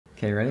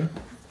Okay, ready?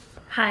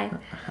 Hi.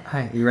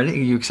 Hi, you ready? Are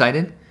you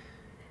excited?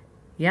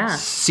 Yeah.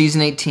 Season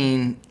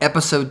 18,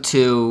 episode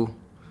 2.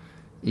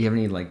 You have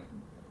any, like,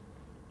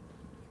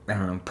 I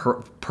don't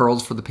know,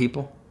 pearls for the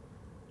people?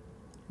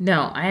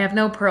 No, I have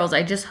no pearls.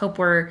 I just hope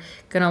we're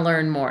going to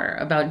learn more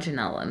about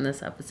Janelle in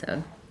this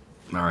episode.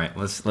 All right,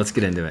 let's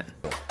get into it.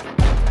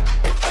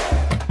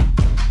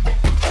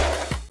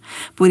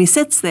 When he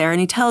sits there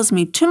and he tells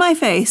me to my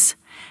face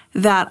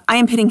that I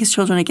am pitting his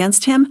children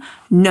against him,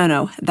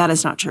 no, that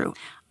is not true.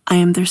 I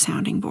am their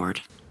sounding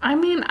board. I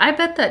mean, I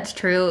bet that's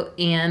true,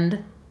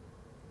 and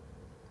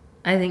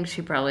I think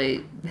she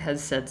probably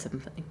has said some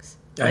things.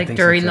 Like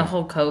during the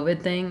whole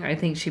COVID thing, I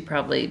think she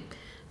probably,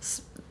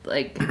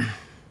 like,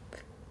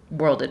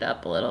 whirled it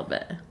up a little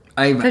bit.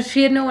 Because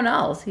she had no one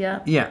else,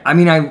 yeah. Yeah, I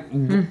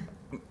mean,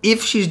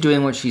 if she's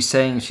doing what she's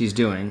saying she's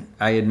doing,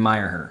 I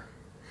admire her.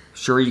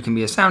 Sure, you can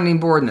be a sounding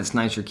board, and it's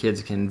nice your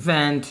kids can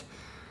vent.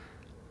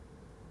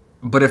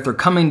 But if they're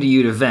coming to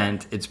you to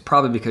vent, it's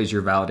probably because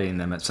you're validating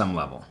them at some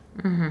level.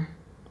 Mm-hmm.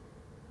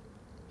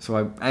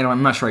 So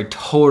I'm not sure I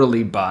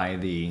totally buy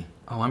the,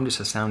 I'm just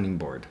a sounding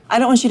board. I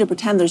don't want you to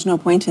pretend there's no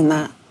point in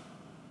that.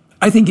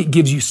 I think it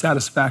gives you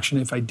satisfaction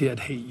if I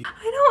did hate you.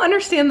 I don't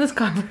understand this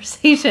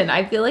conversation.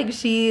 I feel like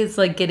she is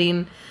like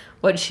getting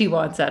what she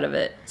wants out of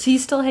it. So you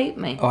still hate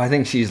me? Oh, I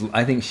think she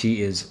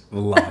is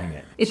loving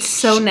it. It's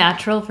so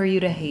natural for you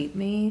to hate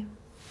me.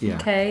 Yeah.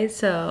 Okay,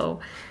 so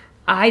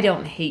I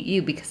don't hate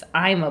you because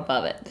I'm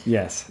above it.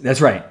 Yes,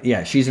 that's right.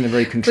 Yeah, she's in a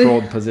very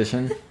controlled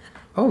position.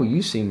 Oh,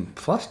 you seem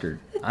flustered.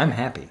 I'm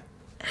happy.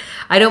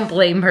 I don't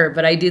blame her,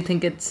 but I do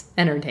think it's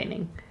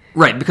entertaining.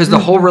 Right, because the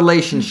whole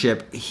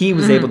relationship, he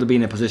was able to be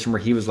in a position where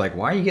he was like,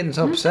 why are you getting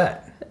so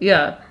upset?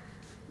 Yeah.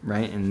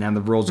 Right, and now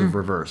the roles have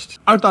reversed.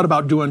 I thought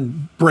about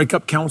doing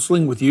breakup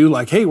counseling with you,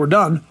 like, hey, we're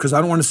done, because I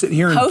don't want to sit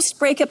here and...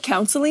 Post-breakup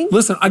counseling?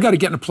 Listen, I got to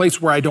get in a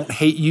place where I don't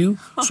hate you,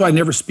 so I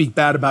never speak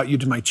bad about you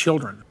to my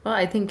children. Well,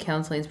 I think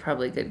counseling is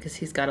probably good because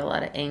he's got a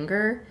lot of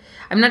anger.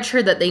 I'm not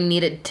sure that they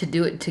needed to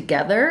do it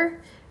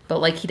together, but,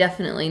 like, he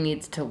definitely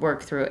needs to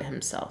work through it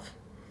himself.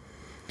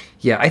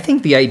 Yeah, I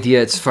think the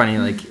idea, it's funny,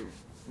 like,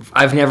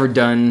 I've never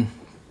done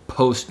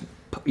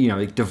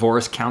like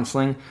divorce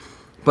counseling,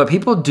 but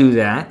people do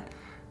that.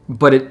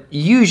 But it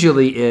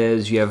usually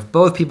is you have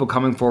both people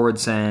coming forward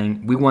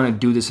saying, we want to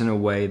do this in a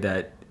way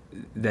that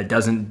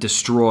doesn't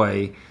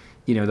destroy,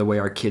 the way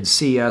our kids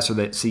see us or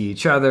that see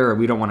each other, or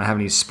we don't want to have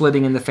any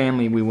splitting in the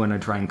family. We want to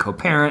try and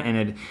co-parent.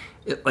 And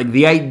like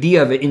the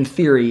idea of it in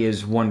theory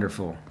is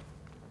wonderful.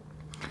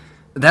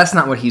 That's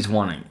not what he's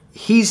wanting.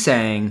 He's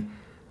saying,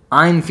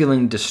 I'm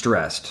feeling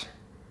distressed.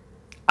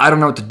 I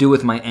don't know what to do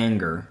with my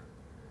anger.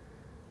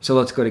 So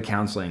let's go to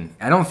counseling.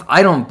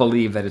 I don't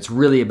believe that it's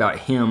really about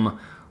him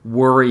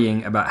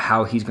worrying about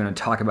how he's going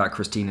to talk about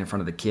Christine in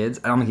front of the kids.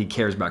 I don't think he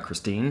cares about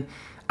Christine.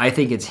 I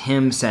think it's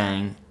him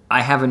saying,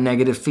 I have a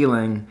negative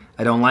feeling,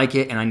 I don't like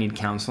it, and I need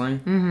counseling.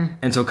 Mm-hmm.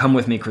 And so come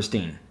with me,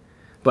 Christine.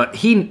 But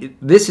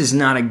this is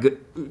not a good...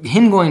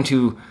 Him going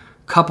to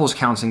couples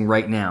counseling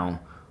right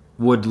now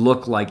would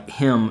look like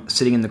him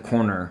sitting in the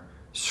corner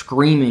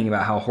screaming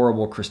about how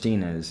horrible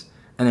Christine is,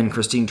 and then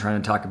Christine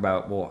trying to talk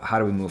about, well, how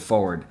do we move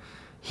forward?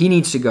 He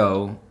needs to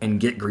go and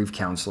get grief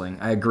counseling.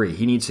 I agree.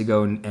 He needs to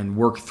go and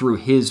work through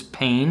his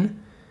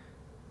pain,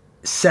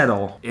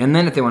 settle, and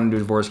then if they want to do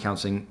divorce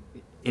counseling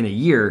in a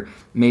year,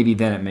 maybe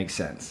then it makes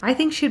sense. I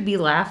think she'd be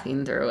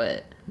laughing through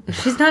it.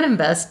 She's not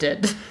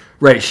invested.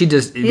 Right. She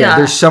just, yeah,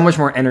 there's so much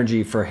more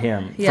energy for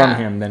him, from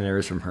him than there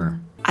is from her.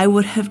 I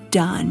would have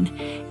done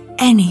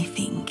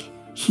anything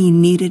he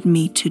needed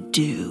me to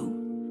do.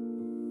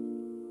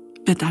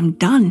 But I'm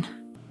done.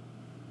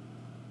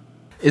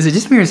 Is it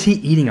just me or is he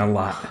eating a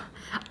lot?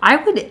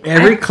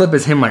 Every clip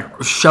is him like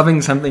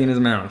shoving something in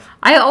his mouth.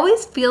 I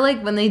always feel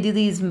like when they do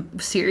these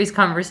serious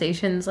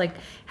conversations, like,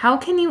 how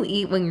can you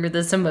eat when you're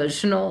this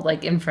emotional,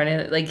 like, in front of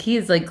it? Like, he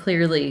is like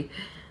clearly,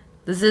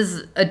 this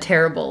is a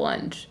terrible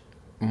lunch.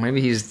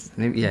 Maybe he's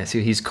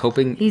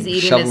coping. He's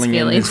eating shoveling his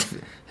feelings.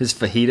 In his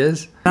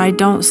fajitas. I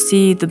don't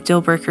see the deal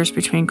breakers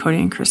between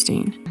Kody and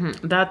Christine.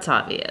 That's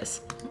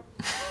obvious.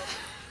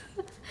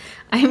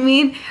 I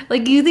mean,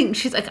 like, you think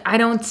she's like, I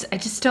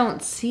just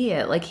don't see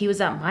it. Like, he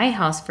was at my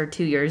house for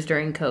 2 years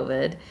during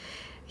COVID.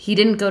 He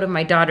didn't go to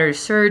my daughter's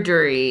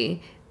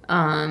surgery.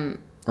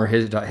 Or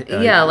his daughter.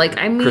 Yeah, like,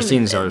 I mean,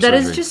 Christine's daughter's that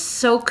surgery. is just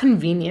so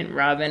convenient,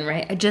 Robyn,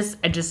 right? I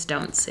just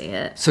don't see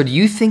it. So do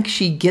you think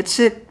she gets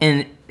it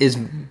and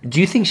do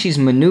you think she's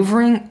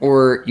maneuvering,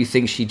 or you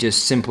think she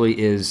just simply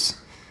is,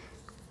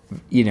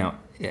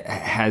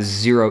 has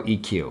zero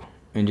EQ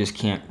and just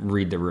can't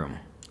read the room?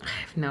 I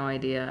have no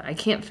idea. I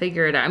can't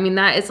figure it out. I mean,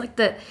 that is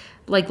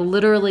like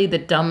literally the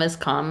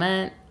dumbest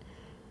comment.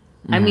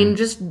 Mm-hmm. I mean,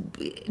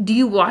 do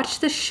you watch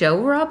the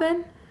show,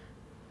 Robyn?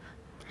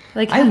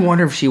 Like, I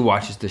wonder if she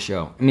watches the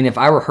show. I mean, if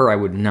I were her, I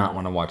would not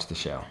want to watch the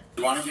show.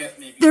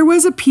 There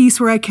was a piece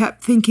where I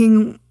kept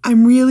thinking,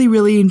 I'm really,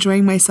 really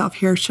enjoying myself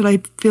here. Should I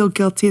feel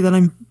guilty that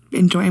I'm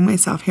enjoying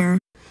myself here?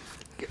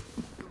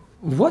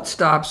 What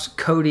stops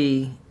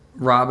Kody,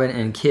 Robyn,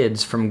 and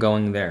kids from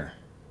going there?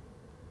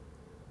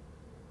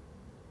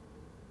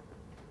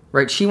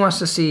 Right? She wants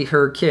to see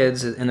her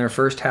kids in their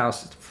first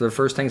house for their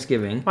first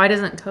Thanksgiving. Why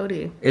doesn't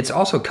Kody? It's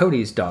also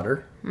Cody's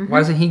daughter. Why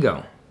doesn't he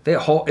go?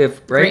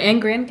 Right?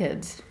 And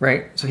grandkids.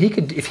 Right? So he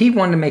could, if he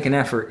wanted to make an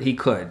effort, he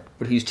could,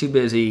 but he's too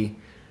busy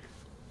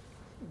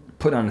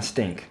putting on a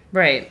stink.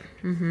 Right.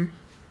 Mm-hmm.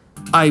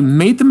 I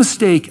made the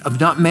mistake of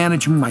not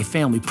managing my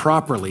family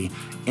properly,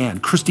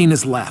 and Christine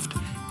has left.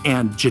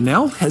 And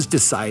Janelle has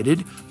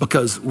decided,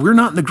 because we're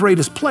not in the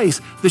greatest place,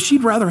 that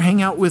she'd rather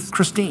hang out with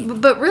Christine.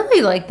 But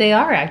really, like, they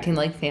are acting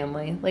like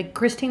family. Like,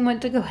 Christine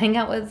went to go hang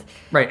out with...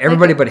 Right,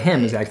 everybody but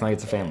him is acting like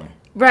it's a family.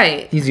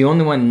 Right. He's the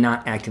only one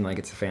not acting like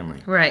it's a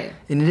family. Right.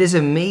 And it is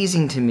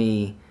amazing to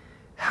me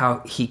how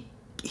he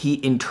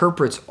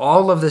interprets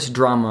all of this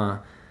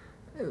drama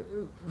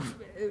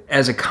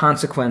as a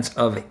consequence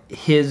of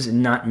his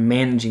not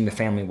managing the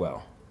family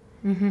well.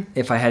 Mm-hmm.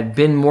 If I had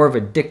been more of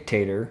a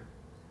dictator...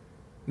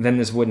 then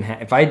this wouldn't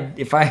happen.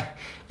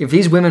 If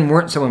these women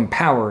weren't so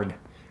empowered,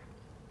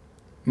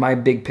 my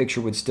big picture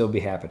would still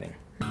be happening.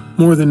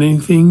 More than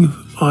anything,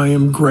 I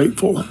am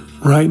grateful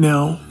right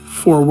now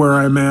for where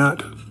I'm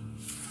at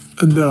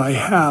and that I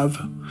have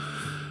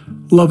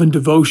love and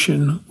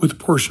devotion with a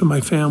portion of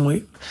my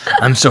family.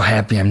 I'm so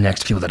happy I'm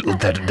next to people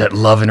that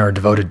love and are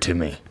devoted to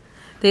me.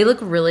 It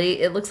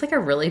looks like a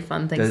really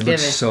fun Thanksgiving.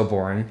 It looks so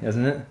boring,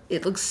 doesn't it?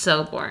 It looks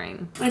so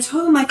boring. I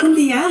told him, in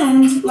the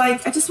end,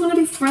 I just want to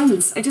be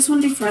friends. I just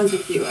want to be friends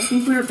with you. I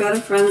think we're better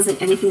friends than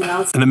anything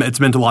else. And it's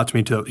meant a lot to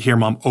me to hear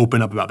Mom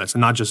open up about this and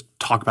not just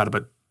talk about it,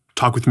 but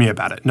talk with me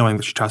about it, knowing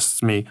that she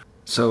trusts me.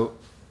 So,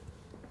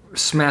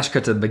 smash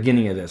cut to the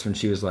beginning of this when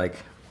she was like,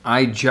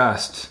 I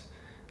just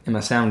am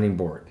a sounding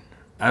board.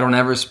 I don't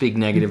ever speak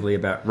negatively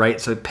about, right?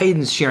 So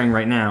Peyton's sharing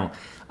right now,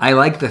 I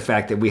like the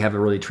fact that we have a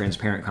really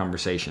transparent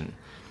conversation.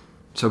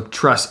 So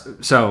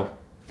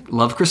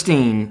love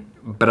Christine,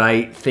 but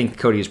I think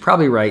Kody is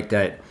probably right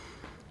that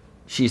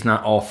she's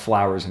not all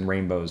flowers and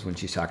rainbows when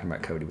she's talking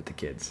about Kody with the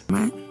kids.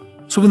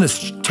 So when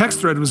this text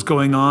thread was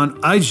going on,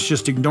 I was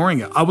just ignoring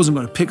it. I wasn't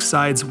going to pick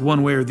sides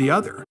one way or the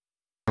other.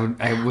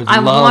 I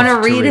want to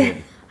read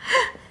it.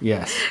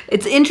 Yes.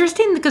 It's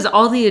interesting because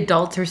all the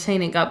adults are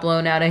saying it got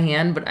blown out of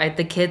hand, but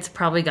the kids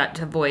probably got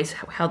to voice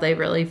how they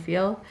really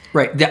feel.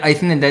 Right. I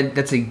think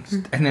that's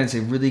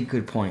a really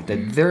good point.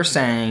 That they're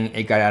saying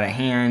it got out of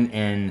hand,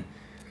 and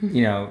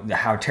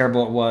how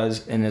terrible it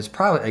was, and it's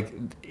probably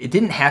it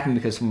didn't happen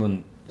because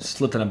someone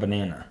slipped on a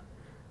banana.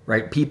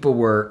 Right. People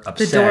were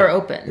upset.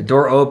 The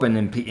door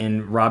opened,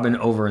 and Robyn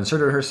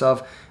over-inserted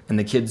herself, and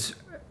the kids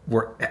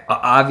were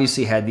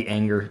obviously had the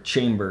anger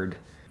chambered.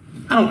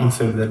 I don't want to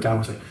say that dad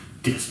was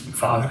distant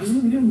father.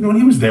 When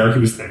he was there,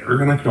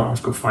 and I could always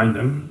go find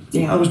him.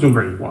 Yeah. I always knew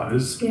where he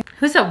was. Yeah.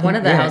 Who's at one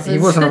of the houses? He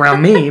wasn't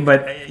around me,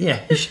 but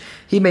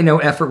he made no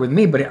effort with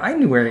me, but I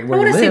knew where he lived. I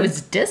want to say he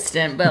was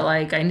distant, but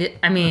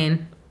I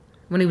mean,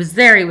 when he was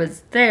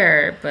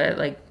there,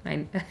 but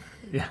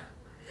yeah.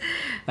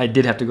 I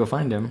did have to go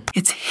find him.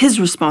 It's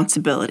his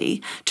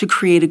responsibility to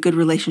create a good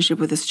relationship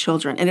with his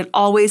children, and it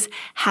always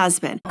has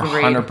been.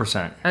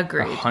 100%.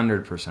 Agreed.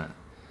 100%.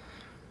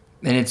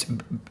 And it's,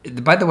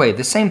 by the way,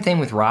 the same thing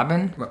with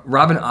Robyn.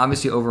 Robyn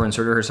obviously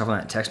over-inserted herself on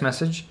that text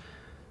message,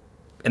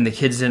 and the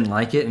kids didn't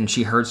like it, and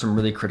she heard some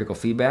really critical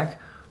feedback.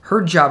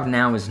 Her job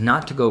now is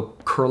not to go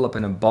curl up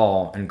in a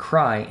ball and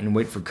cry and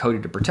wait for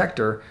Kody to protect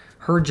her.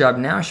 Her job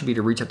now should be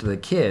to reach out to the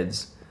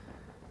kids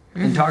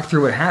and talk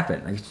through what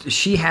happened.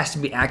 She has to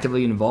be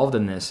actively involved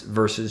in this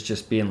versus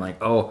just being like,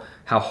 oh,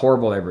 how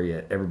horrible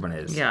everyone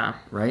is. Yeah.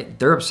 Right?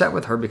 They're upset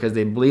with her because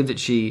they believe that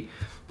she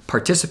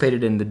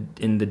participated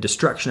in the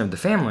destruction of the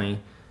family.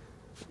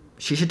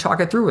 She should talk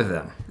it through with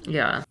them.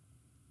 Yeah.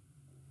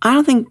 I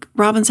don't think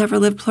Robyn's ever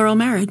lived plural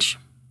marriage,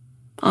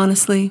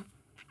 honestly.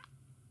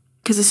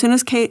 Because as soon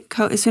as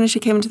she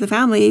came into the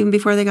family, even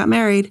before they got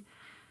married,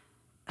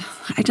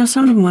 I just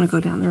don't even want to go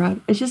down the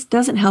road. It just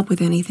doesn't help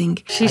with anything.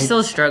 She's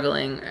still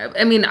struggling.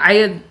 I mean,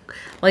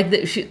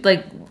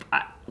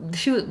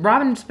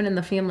 Robyn's been in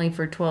the family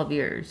for 12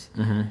 years.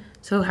 Mm-hmm.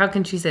 So how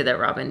can she say that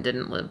Robyn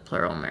didn't live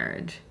plural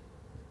marriage?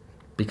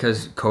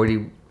 Because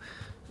Kody,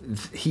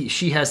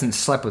 she hasn't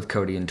slept with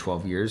Kody in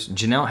 12 years.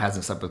 Janelle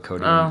hasn't slept with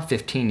Kody in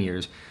 15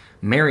 years.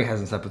 Meri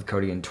hasn't slept with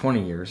Kody in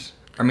 20 years.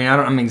 I mean,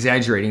 I'm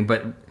exaggerating,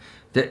 but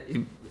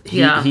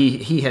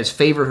he has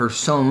favored her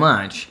so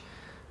much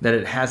that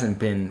it hasn't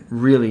been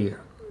really,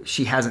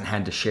 she hasn't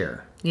had to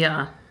share.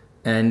 Yeah.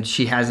 And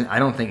she hasn't, I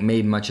don't think,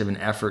 made much of an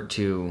effort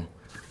to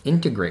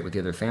integrate with the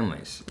other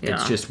families. Yeah.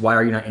 It's just, why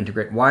are you not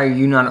integrating? Why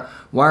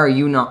are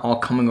you not all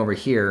coming over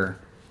here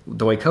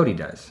the way Kody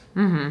does?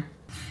 Mm-hmm.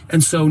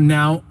 And so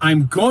now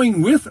I'm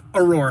going with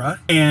Aurora,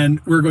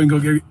 and we're going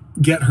to go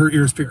get her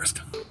ears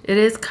pierced. It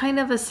is kind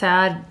of a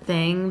sad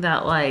thing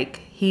that,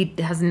 he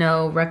has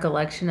no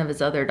recollection of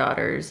his other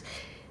daughters.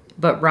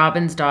 But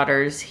Robyn's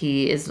daughters,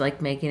 he is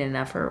making an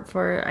effort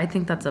for. I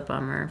think that's a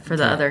bummer for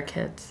the other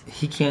kids.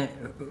 He can't.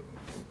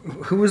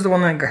 Who was the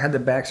one that had the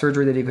back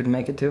surgery that he couldn't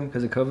make it to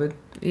because of COVID?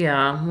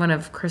 Yeah, one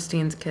of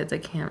Christine's kids. I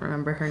can't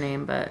remember her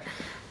name, but.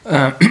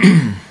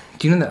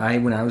 Do you know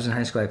that when I was in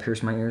high school, I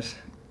pierced my ears?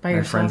 By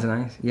yourself? My friends and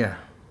I. Yeah.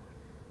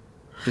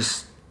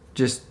 Just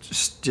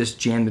just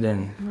jammed it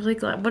in. I'm really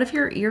glad. What if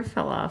your ear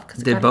fell off?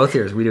 Did both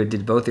ears. We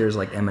did both ears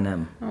like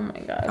Eminem. Oh my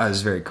gosh. That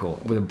was very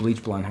cool. With a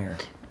bleach blonde hair.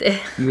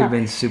 You would have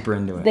been super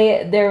into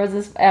it. There was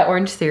this at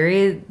Orange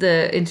Theory.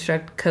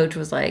 The coach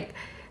was like,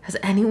 "Has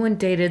anyone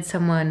dated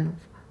someone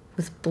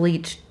with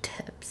bleached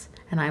tips?"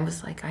 And I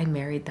was like, "I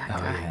married that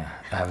guy." Yeah,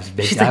 I was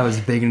big. I was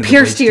big into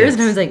pierced the ears,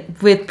 and I was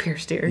like, "With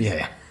pierced ears."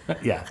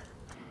 Yeah.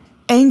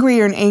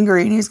 Angrier and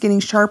angrier, and he was getting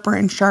sharper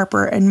and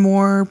sharper and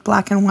more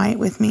black and white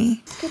with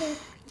me.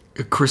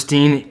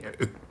 Christine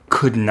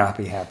could not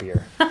be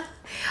happier.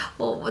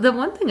 Well, the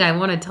one thing I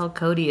want to tell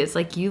Kody is,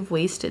 like, you've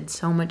wasted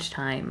so much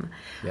time.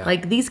 Yeah.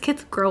 Like, these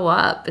kids grow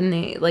up, and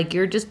they, like,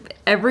 you're just,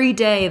 every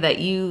day that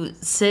you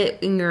sit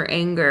in your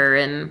anger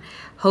and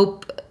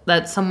hope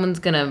that someone's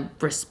going to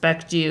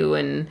respect you,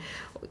 and,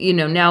 you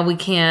know, now we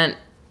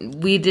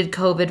did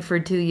COVID for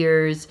 2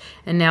 years,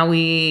 and now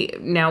we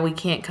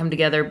can't come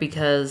together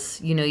because,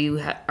 you know,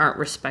 you aren't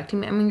respecting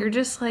me. I mean, you're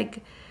just,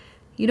 like,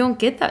 you don't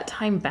get that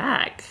time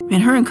back. I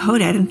mean, her and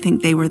Kody, I didn't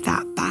think they were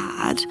that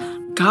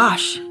bad.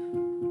 Gosh.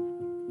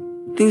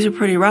 Things are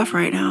pretty rough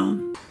right now.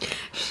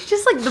 She's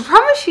just like, the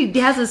problem is she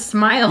has a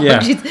smile. Yeah.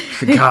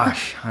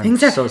 Gosh.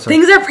 Things are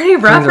pretty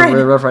rough right now. Things are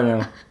really rough right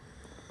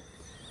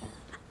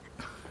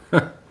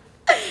now.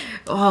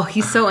 Oh,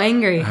 he's so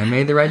angry. I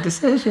made the right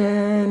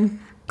decision.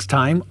 Next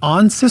time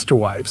on Sister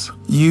Wives.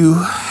 You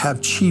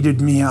have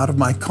cheated me out of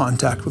my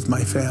contact with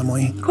my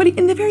family. Kody,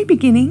 in the very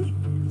beginning,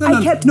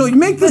 No, you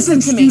make this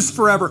excuse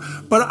forever,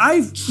 but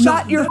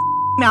Shut your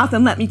mouth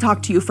and let me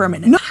talk to you for a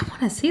minute. I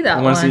want to see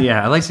that one.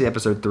 I'd like to see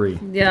episode 3.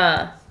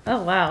 Yeah.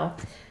 Oh, wow.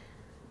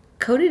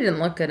 Kody didn't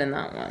look good in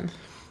that one.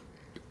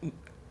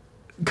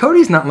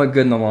 Kody's not looked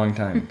good in a long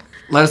time.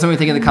 Let us know what you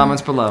think in the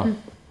comments below.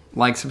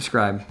 Like,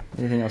 subscribe.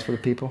 Anything else for the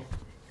people?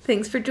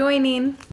 Thanks for joining.